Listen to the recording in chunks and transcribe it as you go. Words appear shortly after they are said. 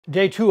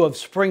Day two of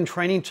spring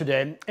training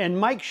today, and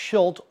Mike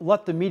Schilt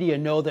let the media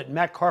know that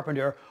Matt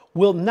Carpenter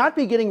will not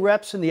be getting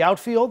reps in the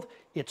outfield.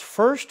 It's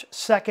first,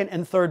 second,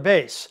 and third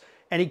base,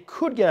 and he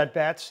could get at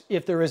bats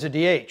if there is a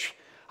DH.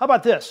 How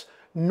about this?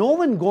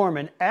 Nolan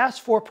Gorman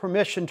asked for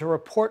permission to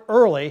report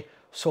early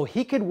so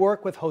he could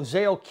work with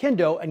Jose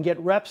Oquindo and get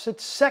reps at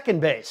second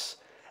base.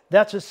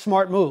 That's a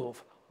smart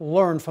move.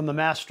 Learn from the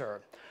master.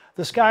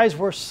 The skies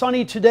were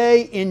sunny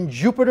today in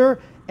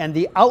Jupiter, and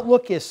the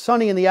outlook is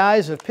sunny in the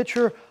eyes of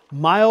pitcher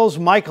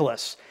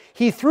Mikolas.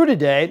 He threw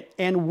today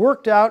and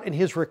worked out in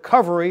his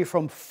recovery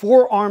from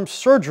forearm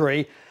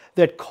surgery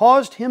that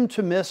caused him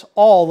to miss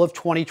all of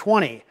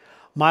 2020.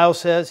 Miles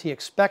says he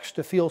expects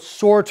to feel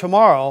sore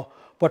tomorrow,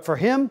 but for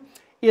him,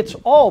 it's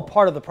all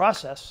part of the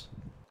process.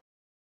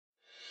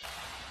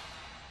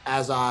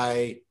 As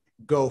I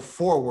go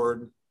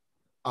forward,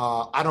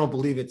 I don't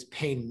believe it's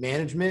pain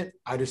management.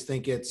 I just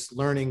think it's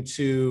learning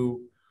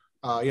to,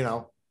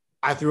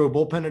 I threw a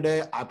bullpen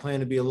today. I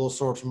plan to be a little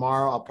sore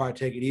tomorrow. I'll probably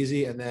take it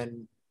easy. And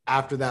then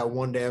after that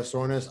one day of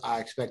soreness, I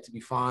expect to be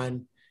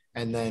fine.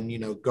 And then,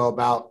 go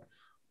about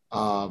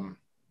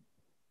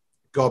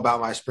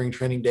my spring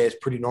training days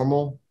pretty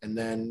normal. And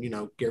then,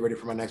 get ready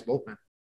for my next bullpen.